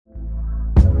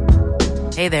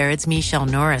Hey there, it's Michelle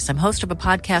Norris. I'm host of a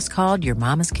podcast called Your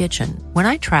Mama's Kitchen. When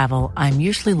I travel, I'm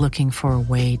usually looking for a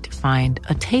way to find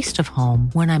a taste of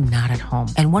home when I'm not at home.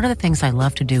 And one of the things I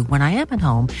love to do when I am at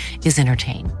home is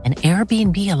entertain. And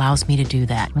Airbnb allows me to do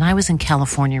that. When I was in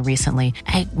California recently,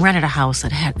 I rented a house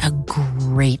that had a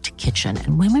great kitchen.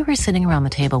 And when we were sitting around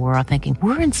the table, we were all thinking,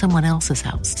 we're in someone else's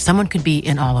house. Someone could be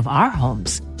in all of our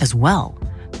homes as well.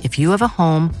 If you have a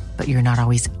home, but you're not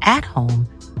always at home,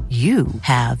 you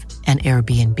have an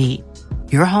Airbnb.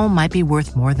 Your home might be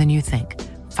worth more than you think.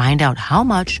 Find out how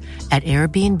much at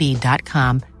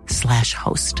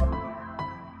airbnb.com/host.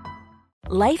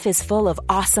 Life is full of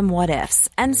awesome what-ifs,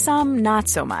 and some not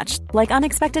so much, like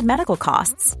unexpected medical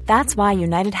costs. That's why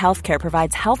United Healthcare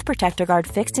provides Health Protector Guard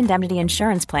fixed indemnity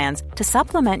insurance plans to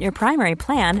supplement your primary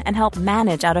plan and help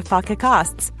manage out-of-pocket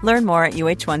costs. Learn more at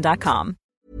uh1.com.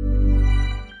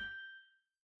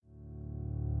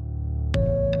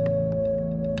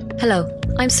 Hello,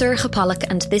 I'm Saoirse Pollock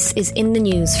and this is In the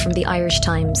News from the Irish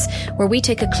Times, where we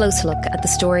take a close look at the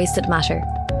stories that matter.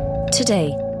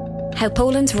 Today, how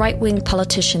Poland's right-wing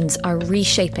politicians are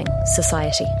reshaping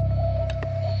society.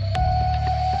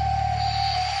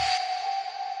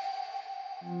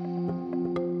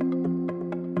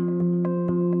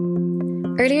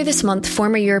 Earlier this month,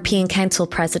 former European Council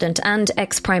President and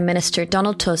ex-Prime Minister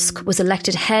Donald Tusk was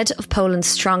elected head of Poland's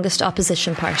strongest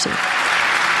opposition party.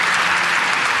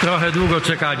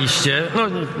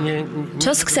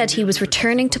 Tusk said he was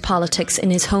returning to politics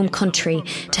in his home country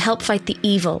to help fight the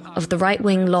evil of the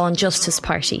right-wing Law and Justice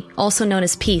Party, also known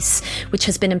as PiS, which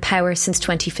has been in power since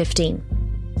 2015.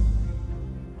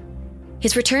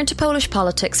 His return to Polish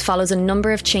politics follows a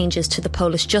number of changes to the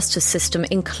Polish justice system,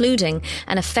 including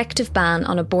an effective ban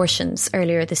on abortions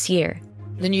earlier this year.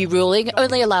 The new ruling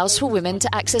only allows for women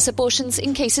to access abortions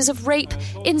in cases of rape,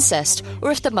 incest, or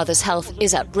if the mother's health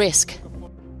is at risk.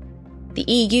 The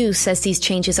EU says these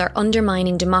changes are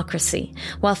undermining democracy,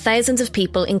 while thousands of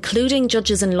people, including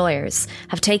judges and lawyers,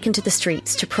 have taken to the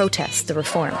streets to protest the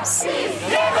reforms.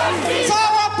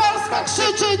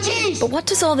 But what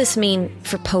does all this mean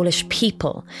for Polish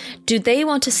people? Do they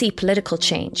want to see political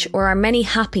change, or are many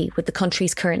happy with the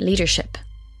country's current leadership?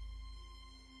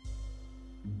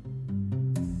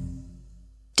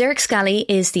 Derek Scally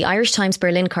is the Irish Times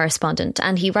Berlin correspondent,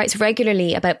 and he writes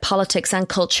regularly about politics and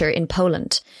culture in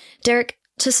Poland. Derek,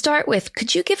 to start with,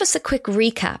 could you give us a quick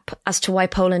recap as to why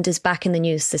Poland is back in the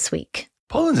news this week?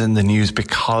 Poland's in the news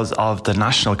because of the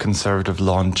National Conservative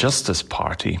Law and Justice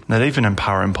Party. Now, they've been in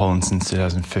power in Poland since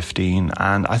 2015,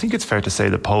 and I think it's fair to say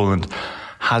that Poland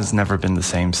has never been the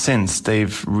same since.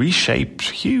 They've reshaped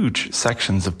huge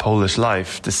sections of Polish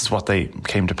life. This is what they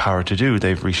came to power to do.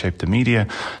 They've reshaped the media,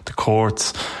 the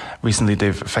courts. Recently,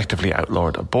 they've effectively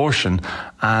outlawed abortion.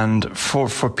 And for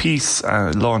PiS,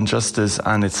 Law and Justice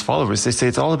and its followers, they say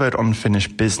it's all about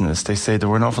unfinished business. They say there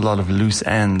were an awful lot of loose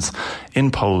ends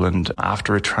in Poland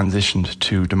after it transitioned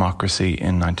to democracy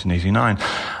in 1989.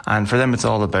 And for them, it's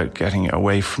all about getting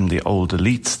away from the old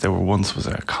elites. There once was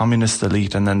a communist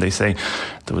elite, and then they say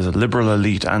there was a liberal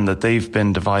elite, and that they've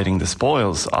been dividing the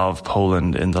spoils of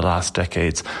Poland in the last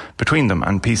decades between them.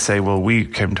 And PiS say, well, we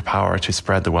came to power to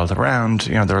spread the wealth around.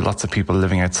 You know, there are lots of people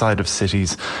living outside of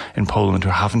cities in Poland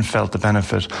who haven't felt the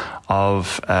benefit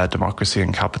of democracy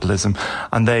and capitalism.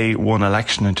 And they won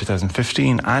election in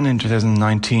 2015 and in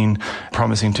 2019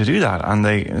 promising to do that. And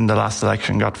they, in the last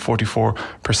election, got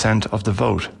 44% of the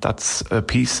vote. That's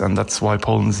PiS, and that's why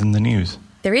Poland's in the news.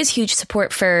 There is huge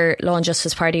support for Law and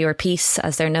Justice Party, or PiS,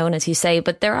 as they're known, as you say,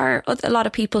 but there are a lot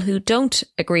of people who don't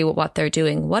agree with what they're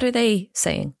doing. What are they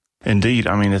saying? Indeed.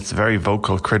 I mean, it's very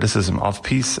vocal criticism of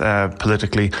PiS,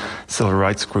 politically, civil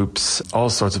rights groups,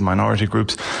 all sorts of minority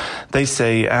groups. They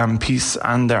say PiS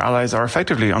and their allies are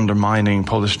effectively undermining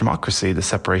Polish democracy, the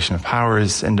separation of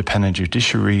powers, independent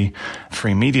judiciary,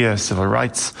 free media, civil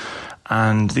rights.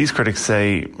 And these critics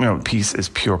say, PiS is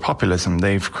pure populism.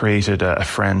 They've created a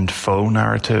friend-foe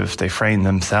narrative. They frame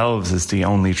themselves as the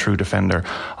only true defender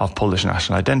of Polish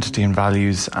national identity and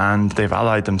values. And they've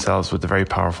allied themselves with the very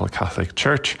powerful Catholic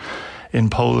Church in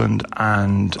Poland.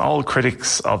 And all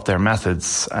critics of their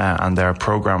methods and their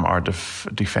program are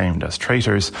defamed as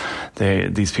traitors.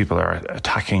 These people are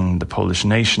attacking the Polish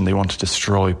nation. They want to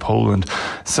destroy Poland.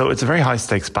 So it's a very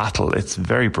high-stakes battle. It's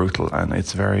very brutal and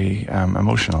it's very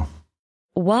emotional.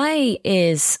 Why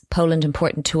is Poland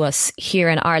important to us here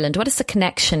in Ireland? What is the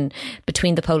connection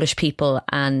between the Polish people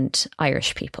and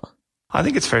Irish people? I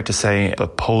think it's fair to say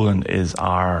that Poland is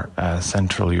our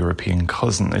Central European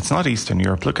cousin. It's not Eastern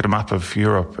Europe. Look at a map of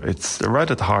Europe. It's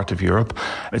right at the heart of Europe.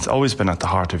 It's always been at the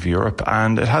heart of Europe.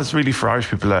 And it has really, for Irish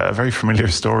people, a very familiar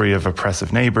story of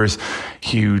oppressive neighbours,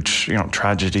 huge,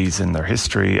 tragedies in their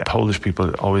history. Polish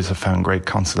people always have found great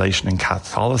consolation in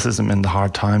Catholicism in the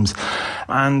hard times.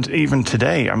 And even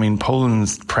today,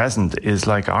 Poland's present is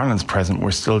like Ireland's present.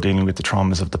 We're still dealing with the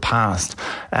traumas of the past,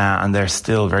 and they're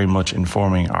still very much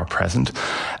informing our present.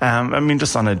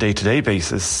 Just on a day-to-day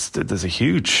basis, there's a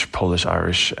huge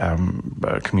Polish-Irish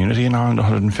community in Ireland,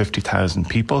 150,000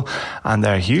 people, and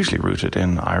they're hugely rooted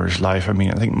in Irish life. I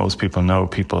think most people know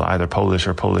people either Polish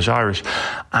or Polish-Irish,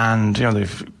 and,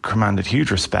 they've commanded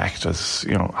huge respect as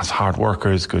hard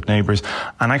workers, good neighbours,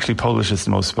 and actually Polish is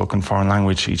the most spoken foreign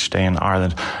language each day in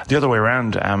Ireland. The other way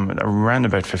around, around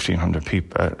about 1,500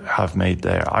 people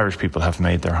Irish people have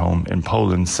made their home in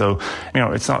Poland. So,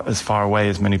 it's not as far away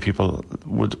as many people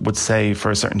would say for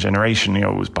a certain generation.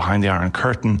 It was behind the Iron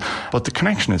Curtain, but the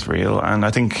connection is real. And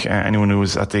I think anyone who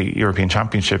was at the European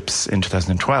Championships in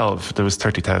 2012, there was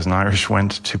 30,000 Irish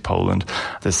went to Poland.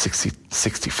 There's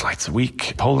 60 flights a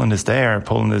week. Poland is there.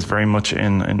 Poland is very much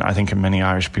in many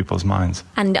Irish people's minds.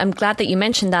 And I'm glad that you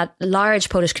mentioned that large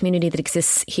Polish community that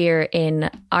exists here in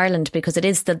Ireland, because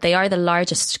they are the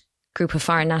largest group of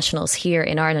foreign nationals here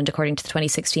in Ireland, according to the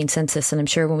 2016 census. And I'm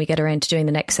sure when we get around to doing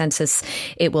the next census,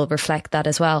 it will reflect that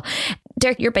as well.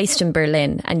 Derek, you're based in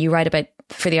Berlin and you write about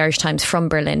for the Irish Times from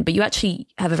Berlin, but you actually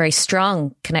have a very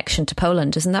strong connection to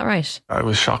Poland, isn't that right? I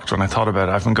was shocked when I thought about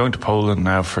it. I've been going to Poland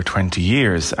now for 20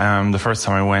 years. The first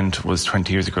time I went was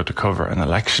 20 years ago to cover an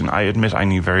election. I admit I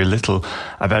knew very little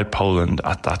about Poland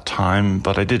at that time,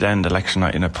 but I did end election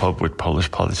night in a pub with Polish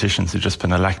politicians who'd just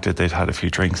been elected. They'd had a few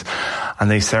drinks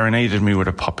and they serenaded me with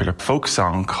a popular folk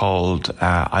song called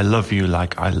I Love You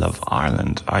Like I Love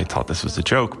Ireland. I thought this was a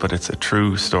joke, but it's a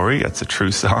true story. It's a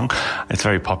true song. It's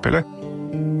very popular.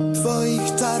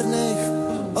 Twoich czarnych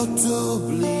oczu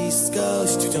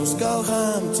bliskość, wciąż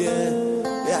kocham cię,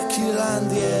 jak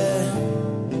Irlandię.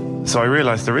 So I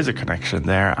realised there is a connection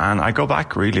there, and I go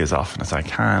back really as often as I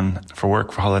can for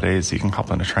work, for holidays. You can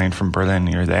hop on a train from Berlin,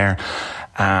 you're there.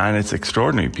 And it's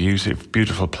extraordinary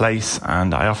beautiful place.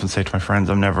 And I often say to my friends,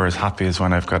 I'm never as happy as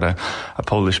when I've got a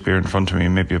Polish beer in front of me,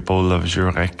 maybe a bowl of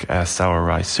Żurek sour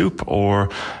rice soup or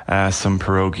some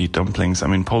pierogi dumplings.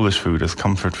 Polish food is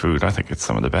comfort food. I think it's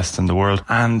some of the best in the world.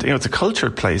 And, it's a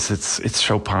cultured place. It's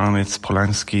Chopin, it's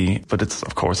Polanski, but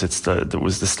it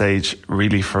was the stage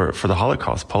really for the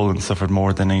Holocaust. Poland suffered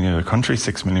more than any other country.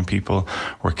 6 million people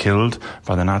were killed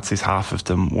by the Nazis. Half of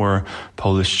them were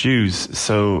Polish Jews.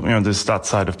 So, there's that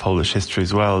side of Polish history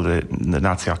as well, the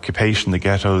Nazi occupation, the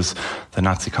ghettos, the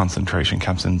Nazi concentration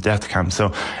camps and death camps.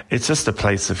 So it's just a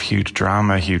place of huge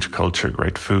drama, huge culture,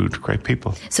 great food, great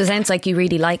people. So it sounds like you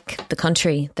really like the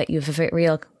country, that you have a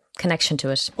real connection to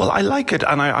it. Well, I like it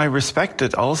and I respect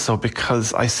it also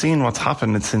because I've seen what's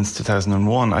happened since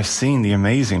 2001. I've seen the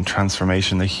amazing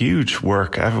transformation, the huge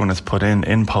work everyone has put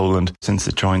in Poland since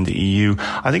it joined the EU.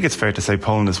 I think it's fair to say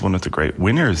Poland is one of the great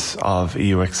winners of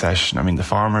EU accession. The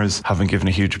farmers have been given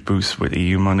a huge boost with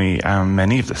EU money.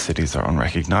 Many of the cities are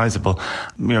unrecognisable.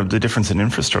 The difference in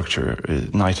infrastructure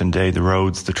is night and day, the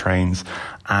roads, the trains.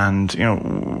 And,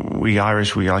 we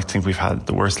Irish, I think we've had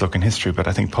the worst luck in history, but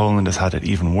I think Poland has had it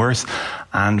even worse.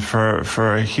 And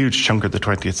for a huge chunk of the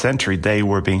 20th century, they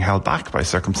were being held back by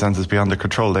circumstances beyond their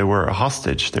control. They were a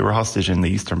hostage. They were hostage in the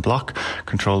Eastern Bloc,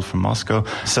 controlled from Moscow.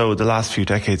 So the last few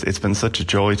decades, it's been such a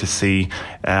joy to see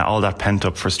all that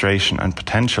pent-up frustration and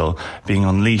potential being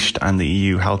unleashed and the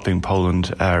EU helping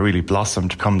Poland really blossom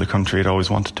to become the country it always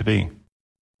wanted to be.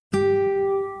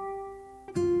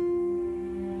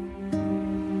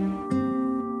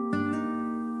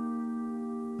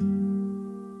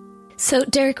 So,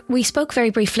 Derek, we spoke very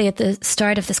briefly at the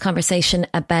start of this conversation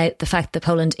about the fact that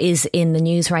Poland is in the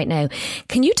news right now.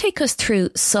 Can you take us through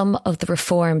some of the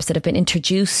reforms that have been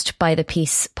introduced by the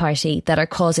PiS party that are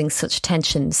causing such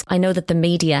tensions? I know that the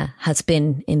media has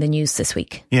been in the news this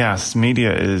week. Yes,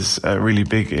 media is a really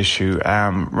big issue.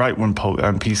 Right when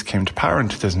PiS came to power in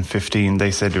 2015, they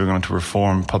said they were going to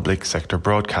reform public sector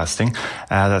broadcasting.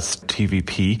 That's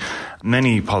TVP.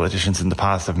 Many politicians in the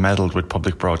past have meddled with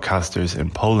public broadcasters in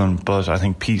Poland, but I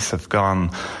think PiS have gone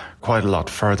quite a lot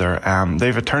further.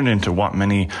 They've turned into what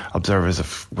many observers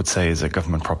would say is a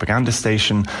government propaganda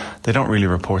station. They don't really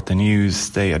report the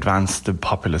news. They advance the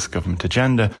populist government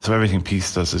agenda. So everything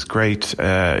PiS does is great.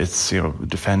 It's,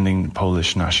 defending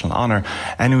Polish national honour.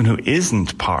 Anyone who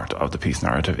isn't part of the PiS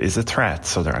narrative is a threat.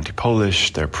 So they're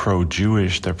anti-Polish, they're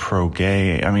pro-Jewish, they're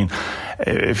pro-gay.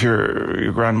 if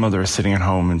your grandmother is sitting at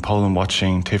home in Poland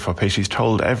watching TVP, she's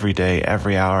told every day,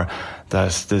 every hour,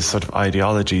 that this sort of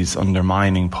ideology is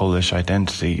undermining Polish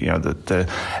identity. You know, the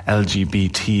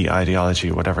LGBT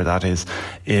ideology, whatever that is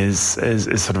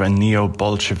sort of a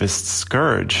neo-Bolshevist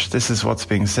scourge. This is what's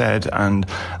being said, and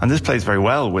this plays very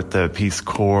well with the PiS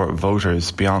core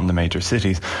voters beyond the major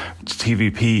cities.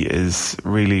 TVP is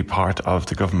really part of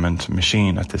the government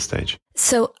machine at this stage.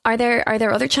 So are there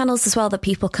other channels as well that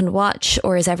people can watch,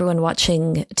 or is everyone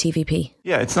watching TVP?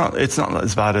 Yeah, it's not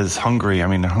as bad as Hungary. I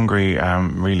mean, in Hungary,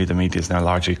 really the media is now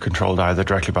largely controlled either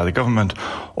directly by the government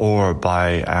or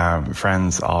by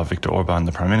friends of Viktor Orban,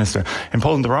 the Prime Minister. In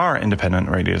Poland, there are independent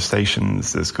radio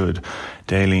stations, there's good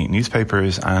daily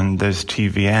newspapers, and there's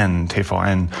TVN,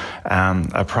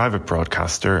 a private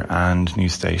broadcaster and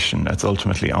news station. It's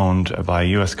ultimately owned by a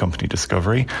US company,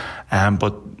 Discovery,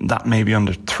 but that may be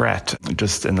under threat.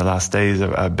 Just in the last days,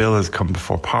 a bill has come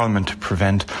before Parliament to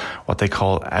prevent what they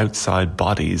call outside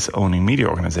bodies owning media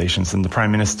organisations. And the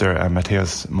Prime Minister,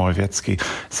 Mateusz Morawiecki,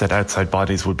 said outside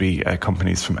bodies would be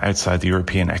companies from outside the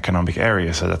European Economic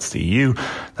Area. So that's the EU,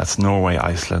 that's Norway,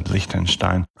 Iceland,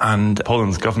 Liechtenstein. And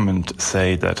Poland's government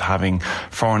say that having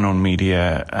foreign-owned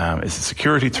media is a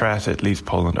security threat. It leaves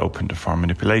Poland open to foreign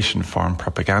manipulation, foreign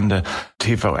propaganda.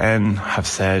 TVN have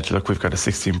said, look, we've got a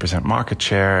 16% market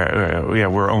share.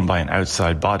 We're owned by an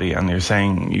outside body, and you're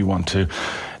saying you want to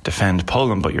defend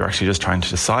Poland, but you're actually just trying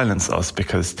to silence us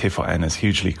because TVN is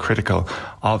hugely critical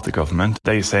of the government.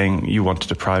 They're saying you want to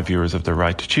deprive viewers of their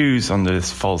right to choose under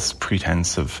this false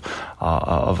pretense of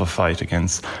a fight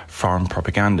against foreign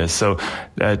propaganda. So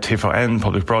TVN,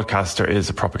 public broadcaster, is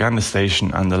a propaganda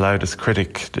station, and the loudest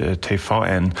critic,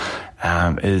 TVN,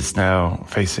 is now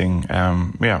facing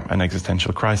an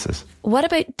existential crisis. What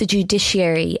about the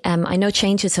judiciary? I know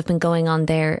changes have been going on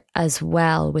there as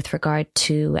well with regard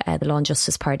to the Law and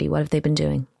Justice Party. What have they been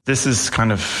doing? This is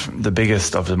kind of the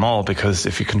biggest of them all, because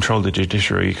if you control the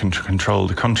judiciary, you can control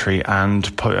the country,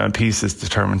 and PiS is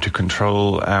determined to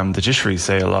control the judiciary,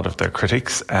 say a lot of their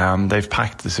critics. They've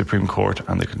packed the Supreme Court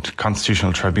and the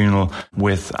Constitutional Tribunal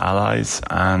with allies,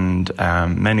 and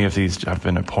many of these have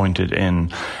been appointed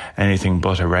in anything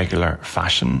but a regular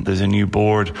fashion. There's a new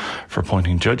board for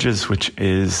appointing judges, which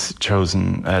is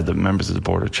chosen, the members of the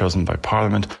board are chosen by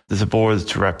Parliament. There's a board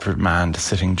to reprimand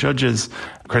sitting judges.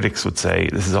 Critics would say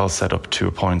this is all set up to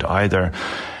appoint either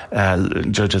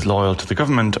judges loyal to the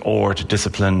government or to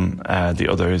discipline the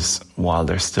others while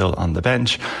they're still on the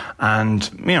bench. And,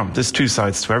 you know, there's two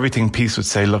sides to everything. PiS would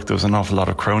say, look, there was an awful lot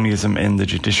of cronyism in the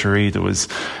judiciary. There was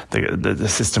the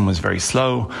system was very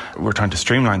slow. We're trying to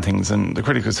streamline things. And the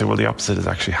critics would say, well, the opposite has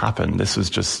actually happened. This was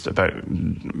just about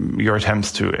your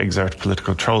attempts to exert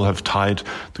political control have tied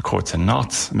the courts in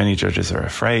knots. Many judges are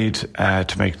afraid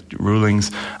to make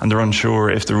rulings, and they're unsure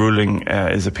if the ruling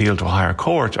is appealed to a higher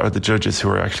court, or the judges who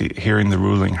are actually hearing the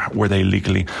ruling, were they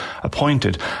legally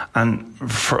appointed. And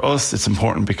for us, it's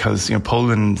important because, you know,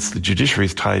 Poland's the judiciary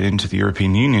is tied into the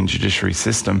European Union judiciary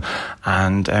system,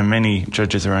 and many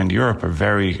judges around Europe are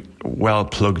very well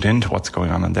plugged into what's going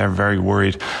on, and they're very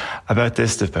worried about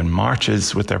this. There've been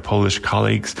marches with their Polish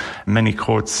colleagues. Many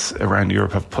courts around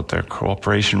Europe have put their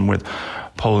cooperation with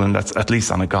Poland, that's at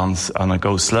least on a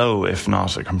go slow, if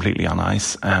not completely on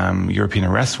ice. European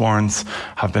arrest warrants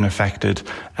have been affected.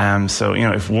 So, you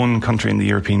know, if one country in the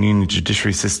European Union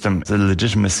judiciary system, the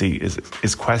legitimacy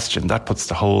is questioned, that puts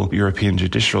the whole European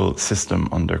judicial system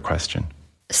under question.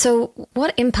 So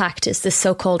what impact is this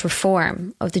so-called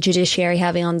reform of the judiciary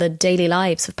having on the daily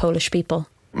lives of Polish people?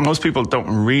 Most people don't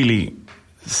really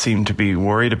seem to be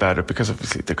worried about it because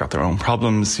obviously they've got their own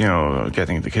problems, you know,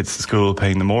 getting the kids to school,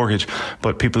 paying the mortgage.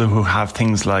 But people who have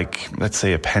things like, let's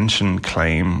say, a pension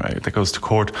claim that goes to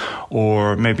court,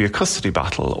 or maybe a custody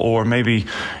battle, or maybe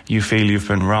you feel you've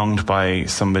been wronged by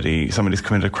somebody's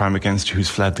committed a crime against you who's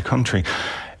fled the country.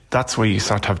 That's where you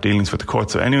start to have dealings with the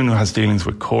courts. So anyone who has dealings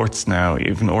with courts now,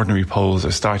 even ordinary Poles,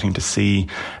 are starting to see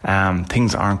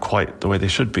things aren't quite the way they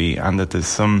should be, and that there's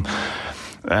some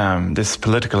this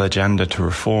political agenda to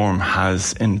reform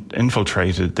has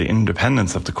infiltrated the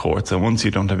independence of the courts. And once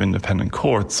you don't have independent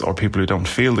courts, or people who don't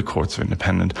feel the courts are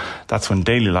independent, that's when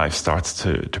daily life starts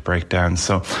to break down.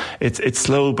 So it's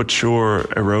slow but sure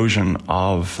erosion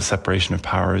of the separation of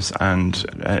powers and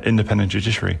independent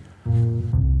judiciary.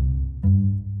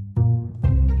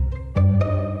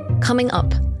 Coming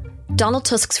up, Donald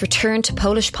Tusk's return to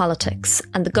Polish politics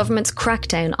and the government's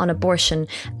crackdown on abortion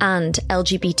and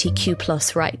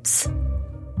LGBTQ+ rights.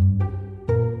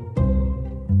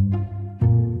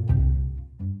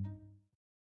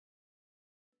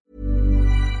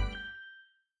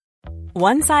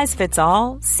 One size fits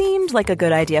all seemed like a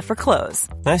good idea for clothes.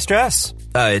 Nice dress.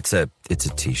 It's a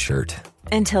t-shirt.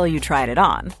 Until you tried it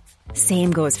on.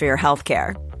 Same goes for your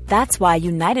healthcare. That's why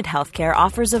United Healthcare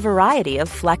offers a variety of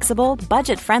flexible,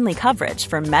 budget-friendly coverage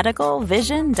for medical,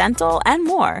 vision, dental, and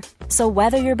more. So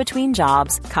whether you're between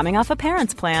jobs, coming off a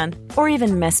parent's plan, or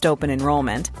even missed open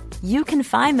enrollment, you can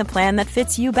find the plan that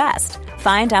fits you best.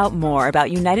 Find out more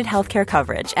about United Healthcare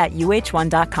coverage at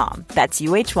uh1.com. That's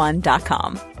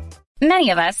uh1.com.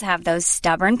 Many of us have those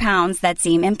stubborn pounds that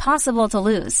seem impossible to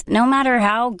lose, no matter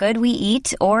how good we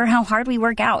eat or how hard we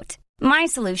work out. My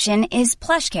solution is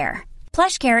PlushCare.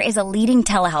 PlushCare is a leading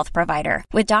telehealth provider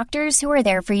with doctors who are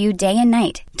there for you day and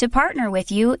night to partner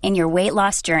with you in your weight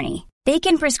loss journey. They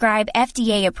can prescribe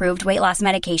FDA-approved weight loss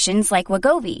medications like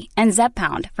Wegovy and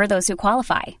Zepbound for those who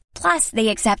qualify. Plus, they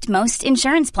accept most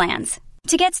insurance plans.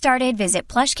 To get started, visit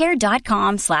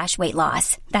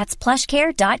plushcare.com/weightloss. That's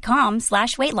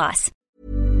plushcare.com/weightloss.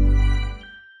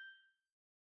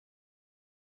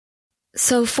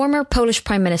 So former Polish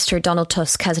Prime Minister Donald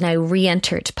Tusk has now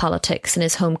re-entered politics in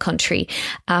his home country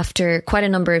after quite a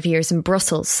number of years in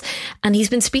Brussels. And he's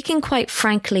been speaking quite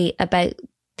frankly about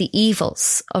the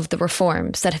evils of the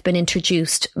reforms that have been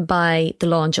introduced by the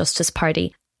Law and Justice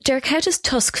Party. Derek, how does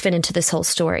Tusk fit into this whole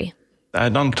story?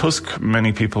 Donald Tusk,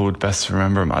 many people would best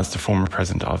remember him as the former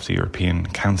president of the European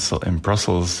Council in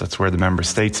Brussels. That's where the member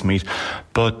states meet.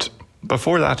 But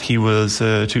before that, he was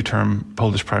a two-term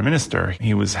Polish prime minister.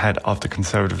 He was head of the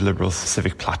Conservative Liberal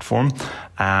Civic Platform.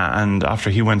 And after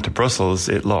he went to Brussels,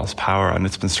 it lost power, and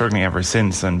it's been struggling ever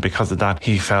since. And because of that,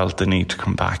 he felt the need to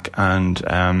come back and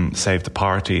save the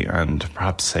party and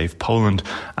perhaps save Poland.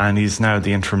 And he's now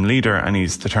the interim leader, and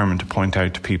he's determined to point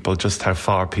out to people just how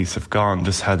far peace have gone,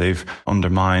 just how they've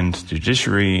undermined the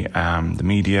judiciary, the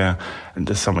media, and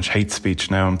there's so much hate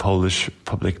speech now in Polish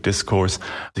public discourse.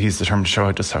 He's determined to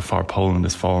show just how far Poland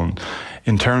has fallen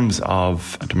in terms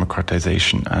of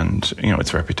democratization and,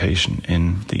 its reputation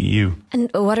in the EU.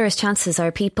 And what are his chances?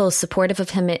 Are people supportive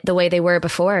of him the way they were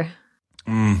before?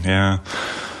 Yeah.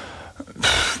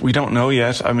 We don't know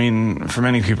yet. I mean, for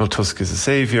many people, Tusk is a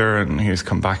saviour and he's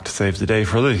come back to save the day.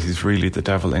 For others, he's really the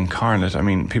devil incarnate. I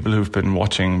mean, people who've been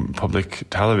watching public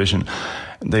television,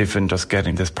 they've been just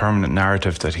getting this permanent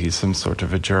narrative that he's some sort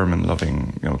of a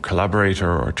German-loving,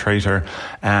 collaborator or traitor.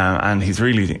 And he's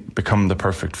really become the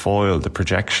perfect foil, the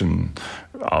projection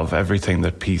of everything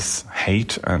that peace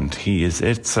hate, and he is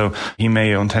it. So he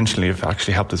may unintentionally have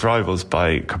actually helped his rivals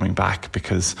by coming back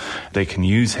because they can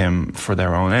use him for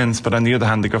their own ends. But on the other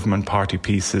hand, the government party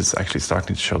Peace is actually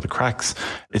starting to show the cracks.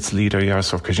 Its leader,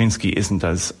 Jarosław Kaczyński, isn't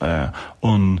as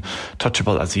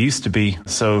untouchable as he used to be.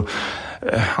 So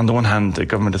on the one hand, the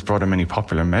government has brought in many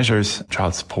popular measures.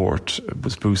 Child support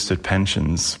was boosted,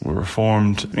 pensions were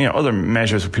reformed. Other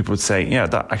measures where people would say, yeah,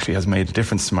 that actually has made a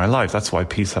difference to my life. That's why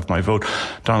Peace have my vote.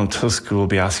 Donald Tusk will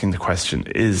be asking the question,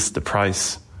 is the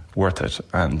price worth it?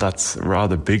 And that's a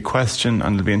rather big question,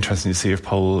 and it'll be interesting to see if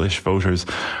Polish voters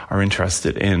are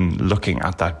interested in looking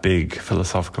at that big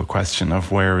philosophical question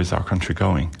of where is our country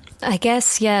going. I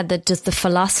guess, does the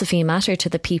philosophy matter to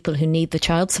the people who need the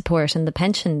child support and the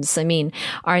pensions? I mean,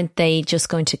 aren't they just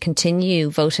going to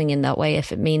continue voting in that way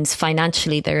if it means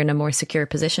financially they're in a more secure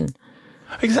position?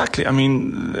 Exactly. I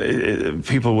mean,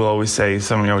 people will always say,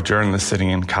 some journalists sitting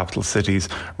in capital cities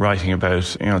writing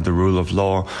about the rule of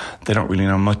law, they don't really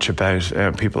know much about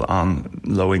people on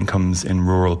low incomes in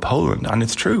rural Poland. And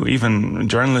it's true, even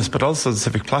journalists, but also the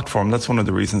Civic Platform, that's one of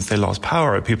the reasons they lost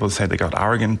power. People say they got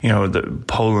arrogant.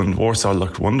 Poland, Warsaw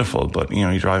looked wonderful, but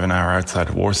you drive an hour outside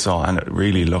of Warsaw and it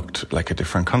really looked like a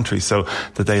different country. So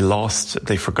that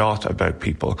they forgot about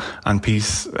people, and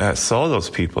Peace saw those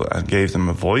people and gave them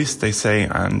a voice, they say,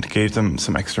 and gave them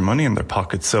some extra money in their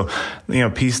pockets. So,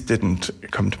 Peace didn't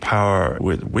come to power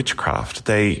with witchcraft.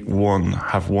 They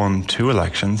have won 2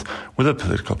 elections with a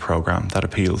political program that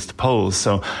appeals to Poles.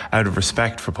 So out of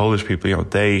respect for Polish people,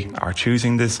 they are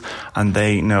choosing this and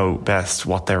they know best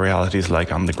what their reality is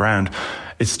like on the ground.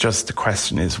 It's just the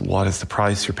question is, what is the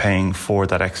price you're paying for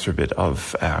that extra bit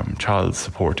of child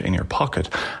support in your pocket?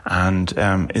 And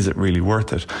is it really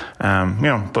worth it?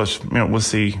 We'll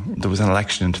see. There was an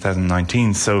election in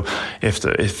 2019. So if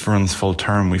it runs full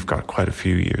term, we've got quite a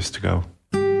few years to go.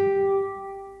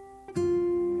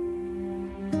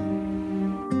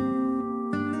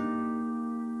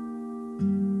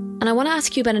 And I want to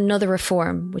ask you about another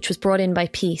reform which was brought in by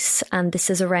Peace, and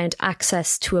this is around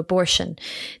access to abortion.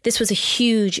 This was a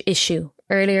huge issue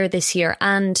earlier this year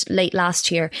and late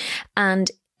last year, and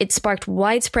it sparked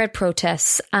widespread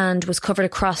protests and was covered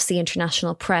across the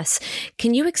international press.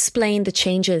 Can you explain the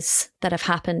changes that have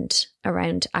happened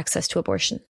around access to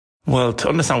abortion? Well, to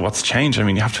understand what's changed, I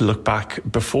mean, you have to look back.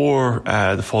 Before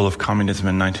the fall of communism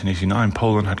in 1989,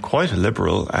 Poland had quite a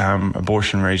liberal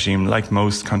abortion regime, like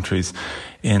most countries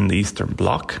in the Eastern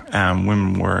Bloc.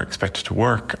 Women were expected to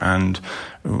work, and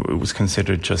it was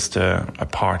considered just a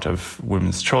part of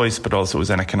women's choice, but also it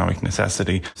was an economic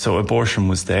necessity. So abortion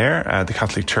was there. The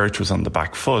Catholic Church was on the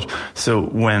back foot. So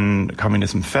when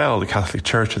communism fell, the Catholic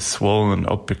Church has swollen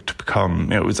up to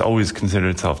become, it was always considered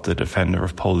itself the defender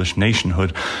of Polish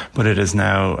nationhood, but it is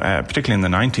now, particularly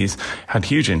in the 90s, had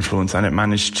huge influence, and it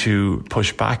managed to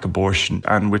push back abortion.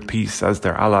 And with peace as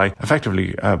their ally,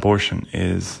 effectively abortion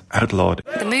is outlawed.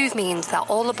 The move means that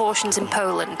all abortions in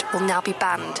Poland will now be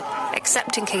banned,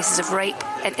 except in cases of rape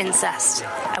and incest,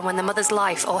 and when the mother's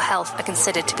life or health are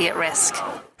considered to be at risk.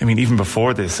 I mean, even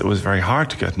before this, it was very hard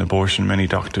to get an abortion. Many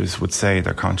doctors would say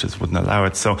their conscience wouldn't allow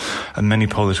it. So many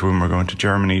Polish women were going to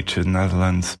Germany, to the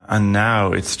Netherlands. And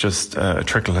now it's just a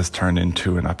trickle has turned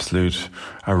into an absolute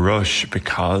rush,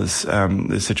 because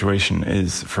the situation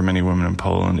is, for many women in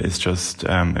Poland, is just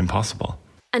impossible.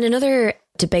 And another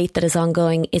debate that is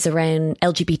ongoing is around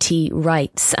LGBT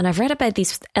rights. And I've read about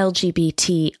these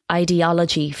LGBT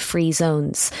ideology-free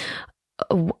zones.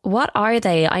 What are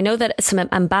they? I know that some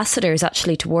ambassadors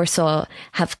actually to Warsaw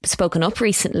have spoken up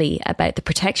recently about the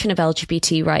protection of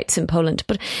LGBT rights in Poland.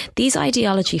 But these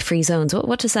ideology-free zones,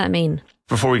 what does that mean?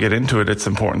 Before we get into it, it's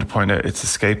important to point out it's a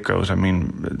scapegoat. I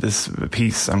mean, this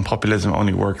peace and populism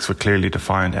only works with clearly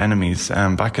defined enemies.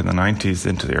 Back in the 90s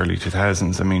into the early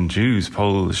 2000s, I mean,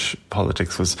 Polish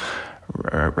politics was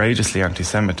outrageously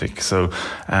anti-Semitic. So,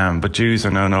 but Jews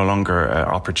are now no longer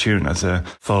opportune as a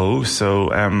foe. So,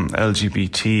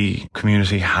 LGBT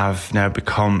community have now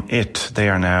become it. They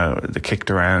are now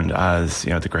kicked around as,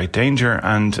 the great danger.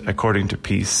 And according to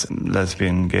peace,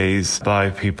 lesbian, gays, bi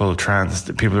people, trans,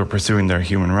 the people who are pursuing their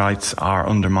human rights are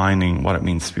undermining what it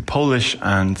means to be Polish.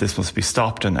 And this must be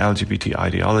stopped. And LGBT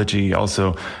ideology,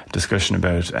 also discussion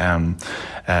about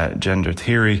gender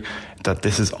theory, that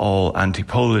this is all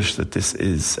anti-Polish, that this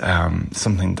is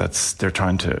something they're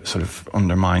trying to sort of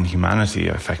undermine humanity,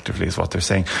 effectively, is what they're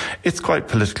saying. It's quite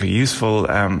politically useful.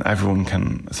 Everyone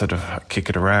can sort of kick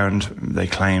it around. They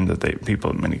claim that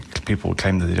many people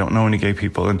claim that they don't know any gay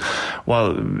people. And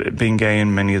while being gay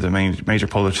in many of the major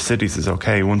Polish cities is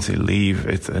okay, once you leave,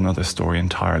 it's another story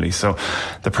entirely. So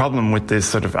the problem with this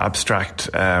sort of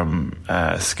abstract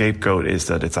scapegoat is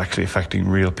that it's actually affecting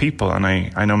real people. And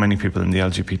I know many people in the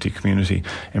LGBT community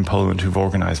in Poland who've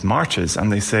organised marches,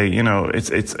 and they say,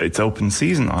 it's open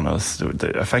season on us,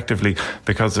 effectively,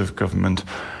 because of government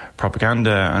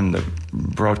propaganda and the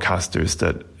broadcasters,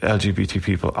 that LGBT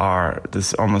people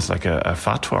there's almost like a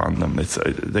fatwa on them.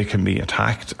 They can be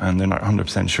attacked, and they're not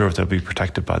 100% sure if they'll be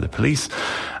protected by the police.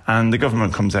 And the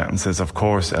government comes out and says, of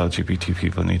course, LGBT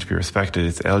people need to be respected.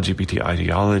 It's LGBT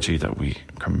ideology that we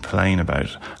complain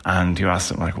about. And you ask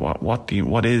them, like,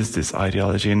 what is this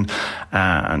ideology,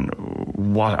 and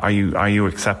what are you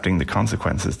accepting the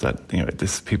consequences that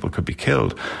this people could be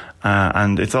killed?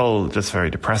 And it's all just very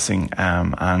depressing.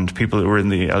 And people who are in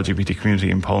the LGBT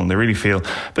community in Poland, they really feel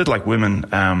a bit like women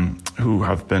who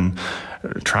have been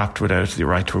trapped without the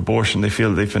right to abortion. They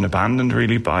feel they've been abandoned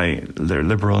really by their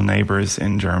liberal neighbours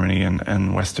in Germany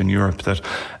and Western Europe, that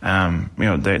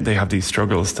they have these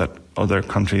struggles that other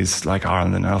countries like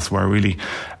Ireland and elsewhere really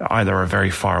either are very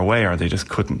far away or they just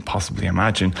couldn't possibly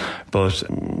imagine. But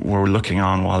we're looking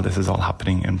on while this is all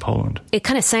happening in Poland. It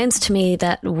kind of sounds to me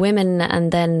that women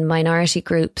and then minority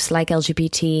groups like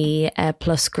LGBT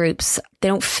plus groups, they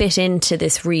don't fit into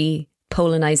this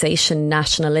Polonization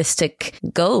nationalistic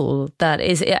goal. That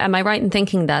is, am I right in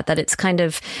thinking that it's kind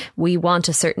of, we want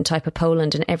a certain type of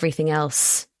Poland and everything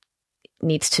else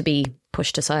needs to be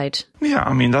pushed aside? Yeah,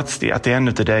 I mean, at the end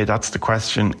of the day, that's the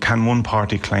question. Can one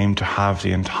party claim to have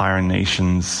the entire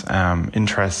nation's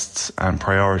interests and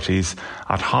priorities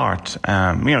at heart?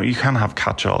 You can have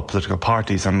catch-all political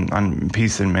parties, and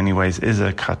Peace in many ways is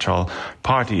a catch-all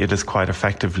party. It has quite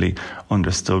effectively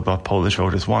understood what Polish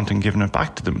voters want and given it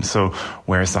back to them. So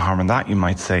where's the harm in that, you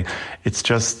might say? It's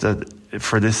just that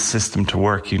for this system to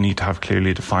work, you need to have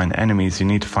clearly defined enemies. You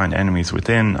need to find enemies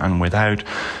within and without.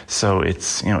 So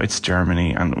it's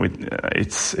Germany and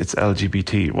it's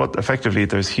LGBT. Effectively,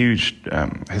 there's huge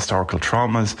historical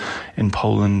traumas in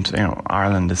Poland.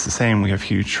 Ireland is the same. We have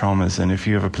huge traumas, and if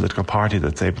you have a political party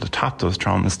that's able to tap those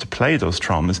traumas, to play those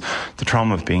traumas, the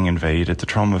trauma of being invaded, the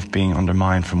trauma of being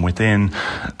undermined from within,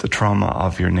 the trauma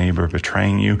of your neighbour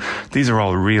betraying you, these are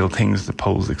all real things the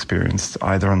Poles experienced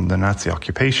either under the Nazi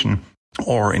occupation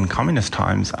or in communist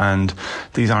times, and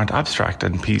these aren't abstract,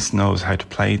 and Peace knows how to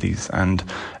play these. And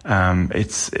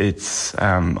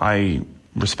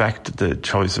respect the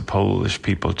choice of Polish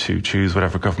people to choose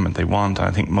whatever government they want.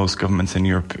 I think most governments in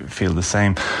Europe feel the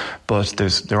same, but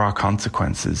there are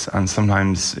consequences, and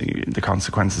sometimes the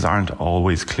consequences aren't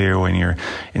always clear when you're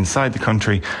inside the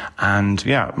country. And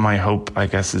yeah, my hope, I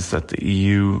guess, is that the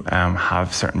EU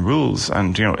have certain rules.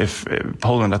 And if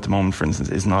Poland at the moment, for instance,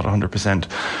 is not 100%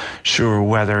 sure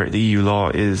whether the EU law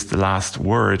is the last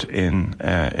word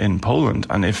in Poland,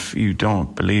 and if you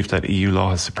don't believe that EU law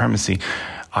has supremacy,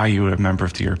 are you a member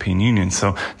of the European Union?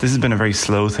 So this has been a very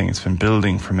slow thing. It's been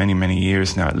building for many, many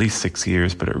years now, at least 6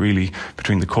 years, but it really,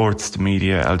 between the courts, the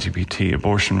media, LGBT,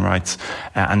 abortion rights,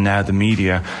 and now the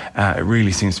media, it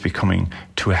really seems to be coming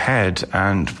to a head.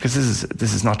 And because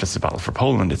this is not just a battle for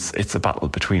Poland, it's a battle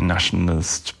between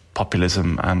nationalist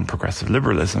populism and progressive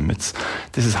liberalism. This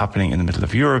is happening in the middle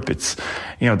of Europe. This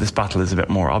battle is a bit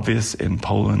more obvious in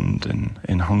Poland and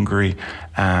in Hungary.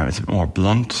 It's a bit more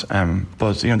blunt.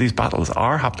 But these battles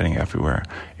are happening everywhere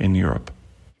in Europe.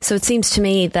 So it seems to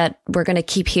me that we're going to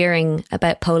keep hearing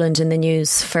about Poland in the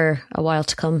news for a while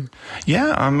to come.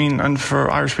 Yeah, and for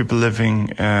Irish people living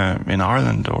in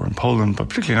Ireland or in Poland, but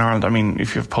particularly in Ireland,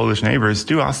 if you have Polish neighbours,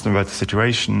 do ask them about the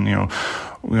situation,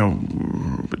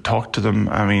 talk to them.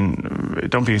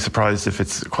 Don't be surprised if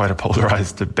it's quite a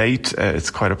polarised debate. It's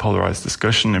quite a polarised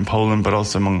discussion in Poland, but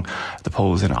also among the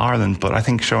Poles in Ireland. But I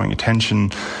think showing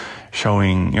attention,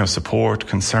 showing support,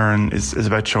 concern is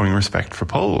about showing respect for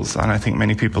Poles, and I think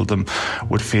many people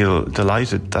would feel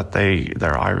delighted that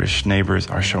their Irish neighbours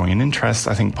are showing an interest.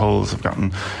 I think Poles have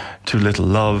gotten too little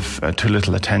love, too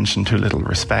little attention, too little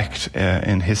respect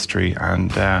in history, and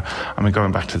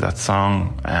going back to that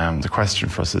song, the question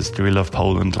for us is, do we love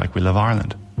Poland like we love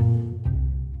Ireland?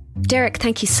 Derek,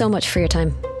 thank you so much for your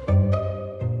time.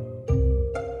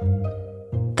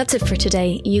 That's it for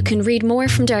today. You can read more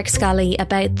from Derek Scally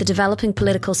about the developing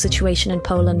political situation in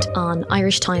Poland on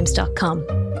irishtimes.com.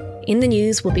 In the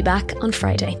News will be back on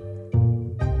Friday.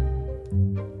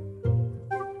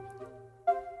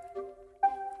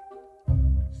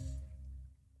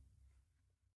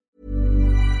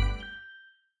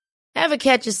 Ever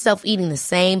catch yourself eating the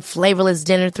same flavorless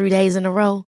dinner 3 days in a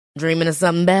row? Dreaming of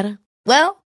something better?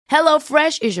 Well,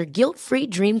 HelloFresh is your guilt-free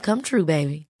dream come true,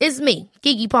 baby. It's me,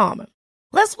 Keke Palmer.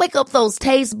 Let's wake up those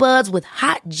taste buds with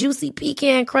hot, juicy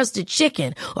pecan-crusted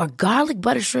chicken or garlic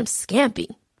butter shrimp scampi.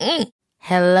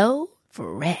 Hello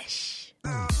Fresh.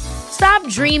 Stop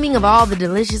dreaming of all the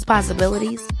delicious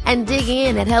possibilities and dig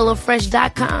in at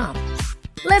HelloFresh.com.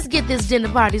 Let's get this dinner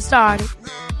party started.